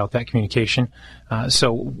collaborate without that communication.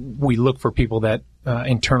 So we look for people that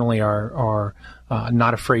internally are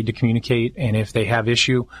not afraid to communicate. And if they have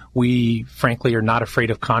issue, we frankly are not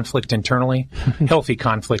afraid of conflict internally, healthy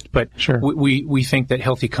conflict. But sure. we think that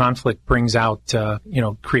healthy conflict brings out,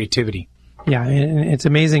 creativity. Yeah, and it's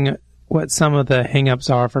amazing what some of the hang-ups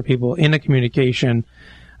are for people in a communication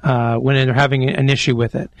when they're having an issue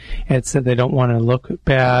with it. It's that they don't want to look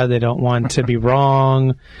bad, they don't want to be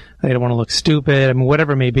wrong, they don't want to look stupid, I mean,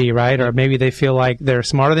 whatever it may be, right? Or maybe they feel like they're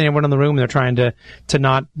smarter than everyone in the room and they're trying to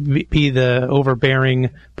not be the overbearing,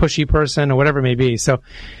 pushy person or whatever it may be. So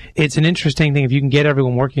it's an interesting thing if you can get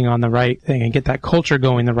everyone working on the right thing and get that culture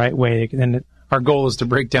going the right way, then our goal is to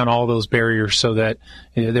break down all those barriers so that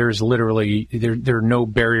there's literally there no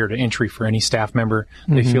barrier to entry for any staff member.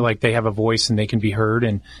 Mm-hmm. They feel like they have a voice and they can be heard,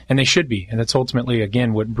 and they should be. And that's ultimately,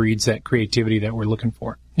 again, what breeds that creativity that we're looking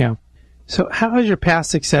for. Yeah. So how has your past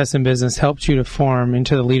success in business helped you to form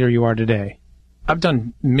into the leader you are today? I've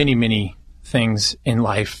done many, many things in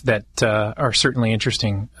life that are certainly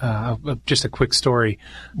interesting. Just a quick story.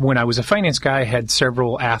 When I was a finance guy, I had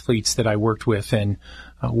several athletes that I worked with, and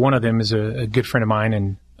one of them is a good friend of mine,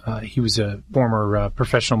 and he was a former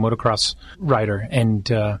professional motocross rider.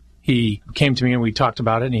 And he came to me and we talked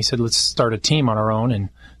about it, and he said, let's start a team on our own. And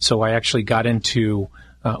so I actually got into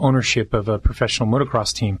ownership of a professional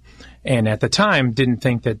motocross team. And at the time, didn't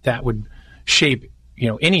think that would shape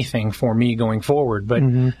anything for me going forward. But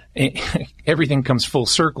mm-hmm. Everything comes full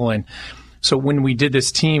circle. And so when we did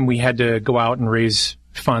this team, we had to go out and raise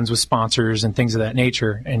funds with sponsors and things of that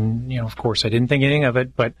nature. And, of course, I didn't think anything of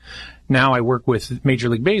it, but now I work with Major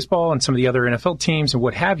League Baseball and some of the other NFL teams and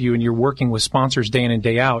what have you, and you're working with sponsors day in and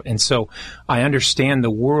day out. And so I understand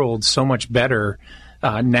the world so much better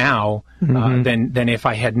now mm-hmm. Than if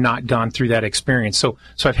I had not gone through that experience. So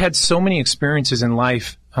I've had so many experiences in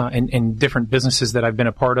life in different businesses that I've been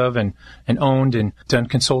a part of and owned, and done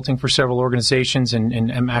consulting for several organizations,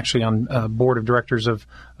 and I'm actually on a board of directors of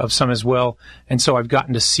some as well. And so I've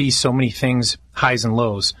gotten to see so many things, highs and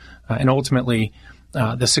lows. And ultimately,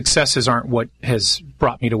 the successes aren't what has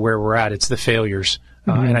brought me to where we're at. It's the failures.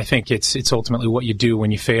 Mm-hmm. And I think it's ultimately what you do when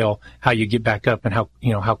you fail, how you get back up, and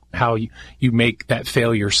how you make that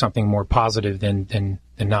failure something more positive than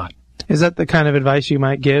not. Is that the kind of advice you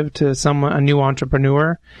might give to a new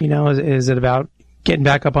entrepreneur? Is it about getting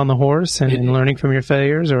back up on the horse and learning from your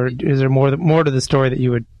failures, or is there more to the story that you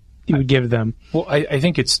would you would give them? Well, I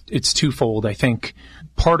think it's twofold. I think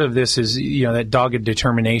part of this is, that dogged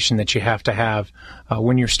determination that you have to have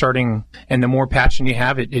when you're starting, and the more passion you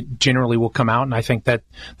have, it generally will come out. And I think that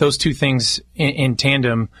those two things in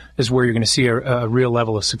tandem is where you're going to see a real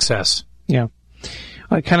level of success. Yeah.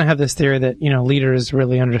 I kind of have this theory that, leaders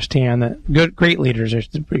really understand that, great leaders, or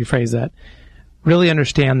to rephrase that, really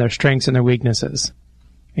understand their strengths and their weaknesses,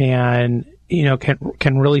 and,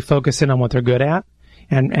 can really focus in on what they're good at,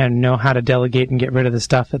 and know how to delegate and get rid of the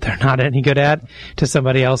stuff that they're not any good at to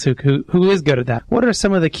somebody else who is good at that. What are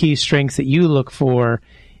some of the key strengths that you look for,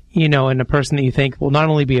 in a person that you think will not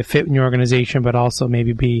only be a fit in your organization, but also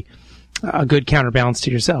maybe be a good counterbalance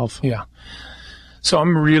to yourself? Yeah. So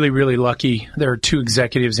I'm really, really lucky. There are two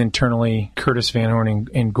executives internally, Curtis Van Horn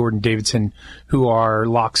and Gordon Davidson, who are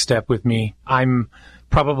lockstep with me. I'm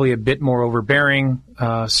probably a bit more overbearing,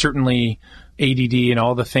 certainly ADD and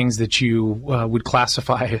all the things that you would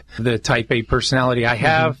classify the type A personality I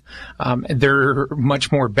have. They're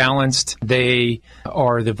much more balanced. They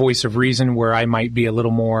are the voice of reason, where I might be a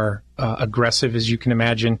little more aggressive, as you can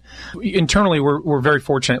imagine. Internally, we're very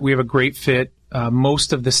fortunate. We have a great fit.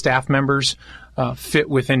 Most of the staff members fit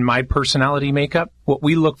within my personality makeup. What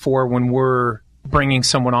we look for when we're bringing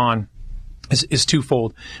someone on is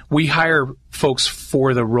twofold. We hire folks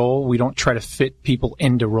for the role. We don't try to fit people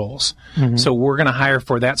into roles. So we're going to hire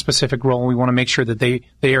for that specific role, and we want to make sure that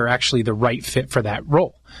they are actually the right fit for that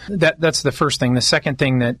role. That's the first thing. The second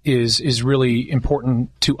thing that is really important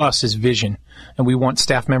to us is vision. And we want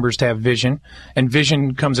staff members to have vision. And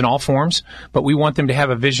vision comes in all forms, but we want them to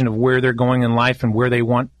have a vision of where they're going in life and where they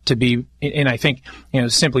want to be. And I think,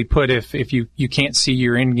 simply put, if you can't see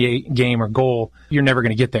your end game or goal, you're never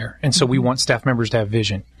going to get there. And so we want staff members to have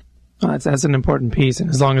vision. Well, that's an important piece. And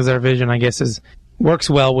as long as their vision, I guess, works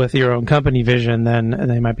well with your own company vision, then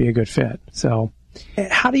they might be a good fit. So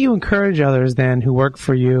how do you encourage others then who work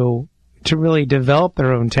for you to really develop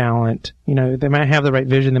their own talent? They might have the right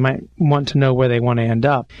vision. They might want to know where they want to end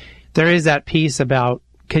up. There is that piece about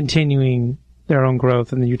continuing their own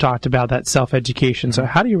growth, and you talked about that self-education. So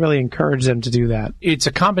how do you really encourage them to do that? It's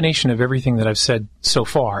a combination of everything that I've said so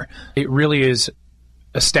far. It really is.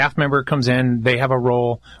 A staff member comes in, they have a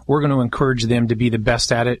role. We're going to encourage them to be the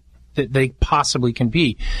best at it that they possibly can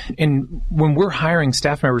be. And when we're hiring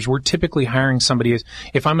staff members, we're typically hiring somebody as,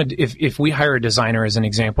 if we hire a designer as an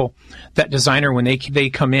example, that designer, when they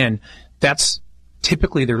come in, that's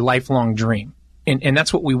typically their lifelong dream. And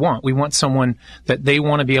that's what we want. We want someone that they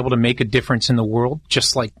want to be able to make a difference in the world,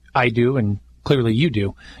 just like I do, and clearly you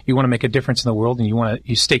do. You want to make a difference in the world, and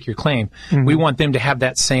you stake your claim. We want them to have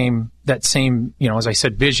that same, as I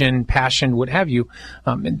said, vision, passion, what have you.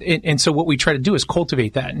 And so what we try to do is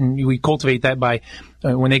cultivate that. And we cultivate that by,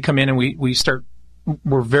 when they come in and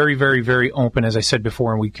we're very, very, very open, as I said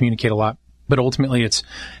before, and we communicate a lot. But ultimately it's,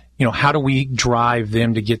 how do we drive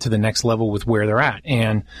them to get to the next level with where they're at?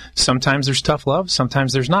 And sometimes there's tough love,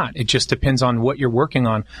 sometimes there's not. It just depends on what you're working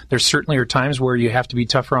on. There certainly are times where you have to be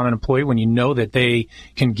tougher on an employee when you know that they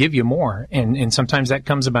can give you more. And sometimes that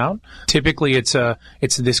comes about. Typically it's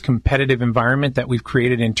this competitive environment that we've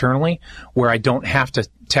created internally where I don't have to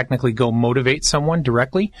technically go motivate someone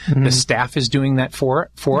directly. The staff is doing that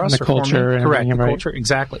for us. The culture. Correct. The culture.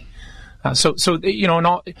 Exactly. So in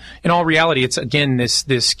all reality, it's again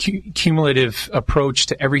this cumulative approach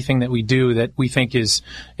to everything that we do that we think is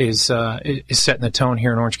setting the tone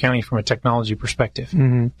here in Orange County from a technology perspective.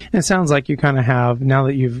 It sounds like you kind of have, now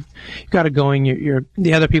that you've got it going,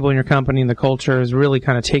 the other people in your company and the culture is really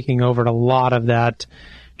kind of taking over a lot of that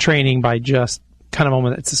training by just kind of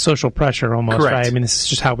almost, it's a social pressure almost, Correct. Right? I mean, this is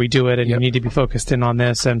just how we do it, and you need to be focused in on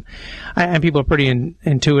this, and people are pretty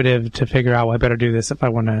intuitive to figure out, well, I better do this if I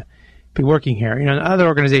want to be working here. Other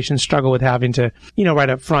organizations struggle with having to, right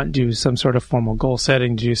up front, do some sort of formal goal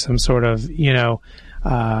setting, do some sort of,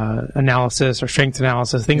 analysis or strengths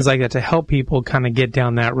analysis, things like that to help people kind of get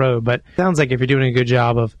down that road. But it sounds like if you're doing a good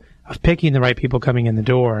job of picking the right people coming in the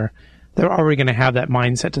door, they're already going to have that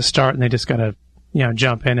mindset to start, and they just got to,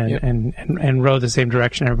 jump in and row the same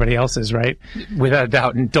direction everybody else is, right? Without a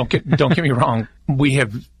doubt. And don't get me wrong. We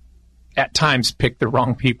have at times pick the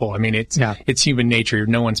wrong people. I mean, it's human nature.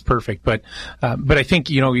 No one's perfect, but I think,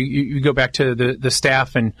 you go back to the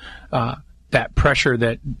staff and, that pressure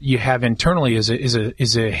that you have internally is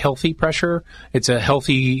a healthy pressure. It's a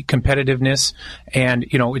healthy competitiveness. And,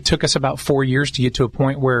 it took us about 4 years to get to a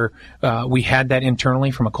point where, we had that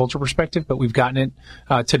internally from a culture perspective, but we've gotten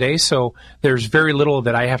it, today. So there's very little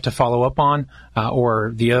that I have to follow up on,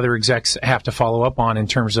 or the other execs have to follow up on in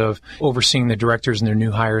terms of overseeing the directors and their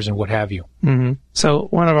new hires and what have you. So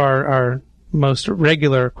one of our most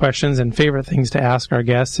regular questions and favorite things to ask our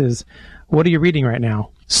guests is, what are you reading right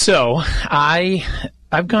now? So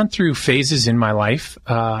I've gone through phases in my life.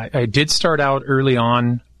 I did start out early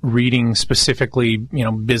on reading specifically,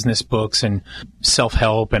 business books and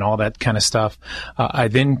self-help and all that kind of stuff. I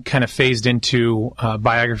then kind of phased into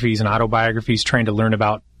biographies and autobiographies, trying to learn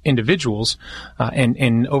about individuals.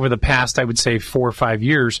 And over the past, I would say 4 or 5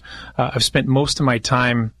 years, I've spent most of my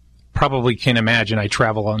time, probably can imagine, I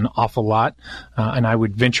travel an awful lot. And I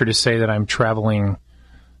would venture to say that I'm traveling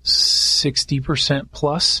 60%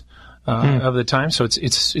 plus of the time. So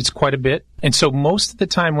it's quite a bit. And so most of the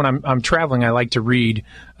time when I'm traveling, I like to read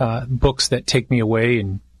books that take me away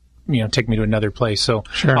and take me to another place. So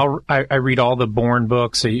sure. I read all the Bourne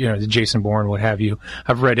books, the Jason Bourne, what have you.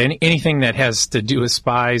 I've read anything that has to do with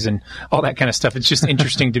spies and all that kind of stuff. It's just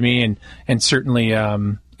interesting to me, and certainly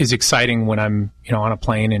is exciting when I'm on a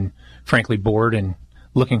plane and frankly bored and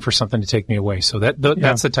looking for something to take me away. So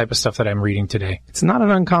that's the type of stuff that I'm reading today. It's not an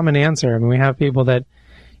uncommon answer. I mean, we have people that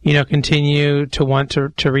continue to want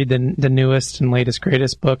to read the newest and latest,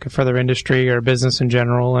 greatest book for their industry or business in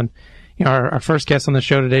general. And our first guest on the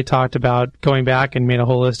show today talked about going back and made a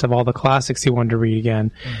whole list of all the classics he wanted to read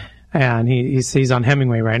again. And he's on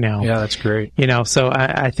Hemingway right now. Yeah, that's great. So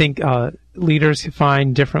I think leaders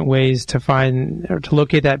find different ways to find or to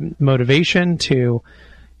locate that motivation, to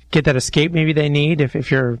get that escape maybe they need.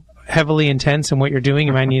 If you're heavily intense in what you're doing,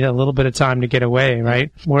 you might need a little bit of time to get away,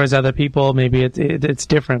 right? Whereas other people, maybe it's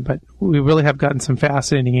different. But we really have gotten some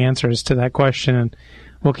fascinating answers to that question, and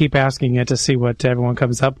we'll keep asking it to see what everyone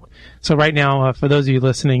comes up with. So right now, for those of you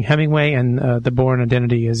listening, Hemingway and The Bourne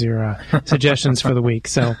Identity is your suggestions for the week.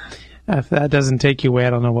 So if that doesn't take you away, I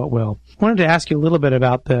don't know what will. I wanted to ask you a little bit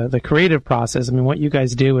about the creative process. I mean, what you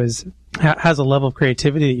guys do has a level of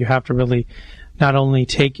creativity that you have to really not only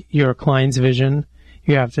take your client's vision,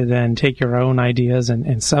 you have to then take your own ideas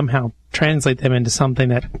and somehow translate them into something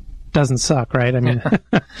that doesn't suck, right? I mean,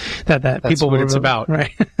 that people what it's about,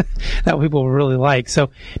 right? That people will really like. So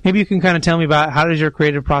maybe you can kind of tell me about, how does your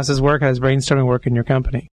creative process work? How does brainstorming work in your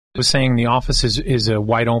company? I was saying the office is a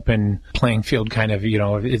wide open playing field, kind of,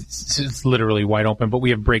 it's literally wide open, but we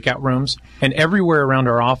have breakout rooms. And everywhere around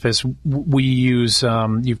our office, we use,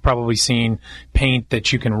 you've probably seen paint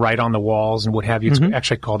that you can write on the walls and what have you. It's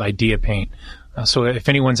actually called Idea Paint. So if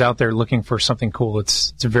anyone's out there looking for something cool,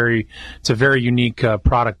 it's a very unique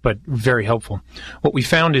product, but very helpful. What we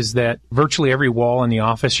found is that virtually every wall in the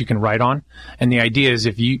office you can write on, and the idea is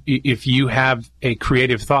if you have a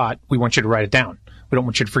creative thought, we want you to write it down. We don't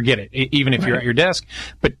want you to forget it, even if you're at your desk,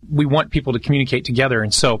 but we want people to communicate together.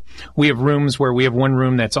 And so we have rooms where we have one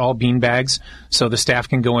room that's all bean bags, so the staff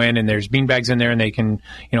can go in and there's bean bags in there and they can,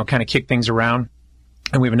 kind of kick things around.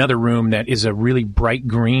 And we have another room that is a really bright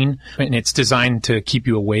green, and it's designed to keep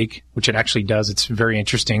you awake, which it actually does. It's very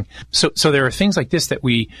interesting. So there are things like this that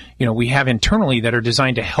we have internally that are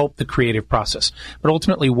designed to help the creative process. But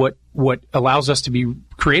ultimately what allows us to be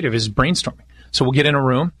creative is brainstorming. So we'll get in a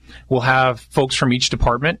room, we'll have folks from each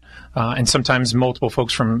department, and sometimes multiple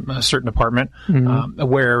folks from a certain department,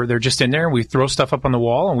 where they're just in there. We throw stuff up on the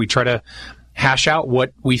wall and we try to hash out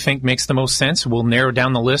what we think makes the most sense. We'll narrow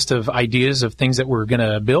down the list of ideas of things that we're going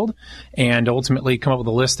to build and ultimately come up with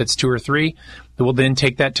a list that's 2 or 3. We'll then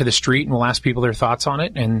take that to the street and we'll ask people their thoughts on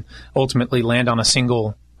it and ultimately land on a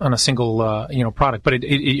single product. But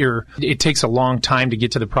it takes a long time to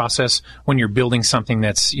get to the process when you're building something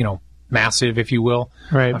that's, massive, if you will,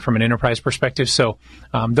 right, from an enterprise perspective. So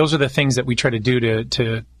those are the things that we try to do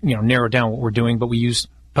to narrow down what we're doing. But we use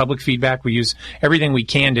public feedback. We use everything we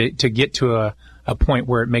can to get to a point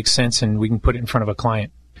where it makes sense and we can put it in front of a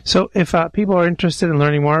client. So if people are interested in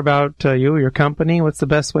learning more about you or your company, what's the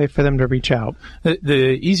best way for them to reach out?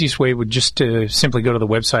 The easiest way would just to simply go to the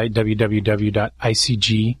website, www.icginfo,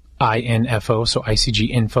 so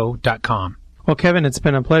icginfo.com. Well, Kevin, it's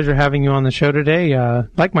been a pleasure having you on the show today.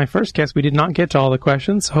 Like my first guest, we did not get to all the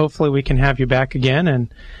questions. Hopefully we can have you back again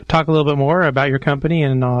and talk a little bit more about your company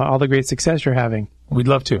and all the great success you're having. We'd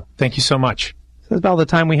love to. Thank you so much. So that's about all the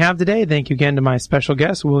time we have today. Thank you again to my special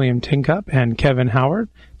guests, William Tincup and Kevin Howard.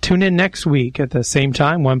 Tune in next week at the same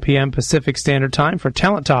time, 1 p.m. Pacific Standard Time for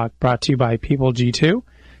Talent Talk, brought to you by People G2.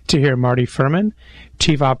 To hear Marty Furman,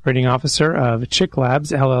 Chief Operating Officer of Chick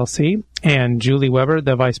Labs, LLC, and Julie Weber,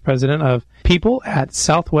 the Vice President of People at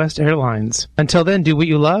Southwest Airlines. Until then, do what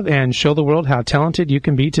you love and show the world how talented you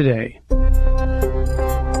can be today.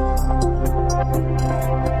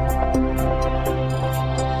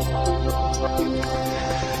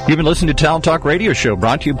 You've been listening to Talent Talk Radio Show,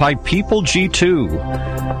 brought to you by People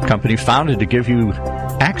G2, company founded to give you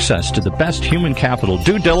Access to the best human capital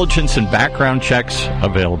due diligence and background checks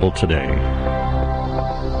available today.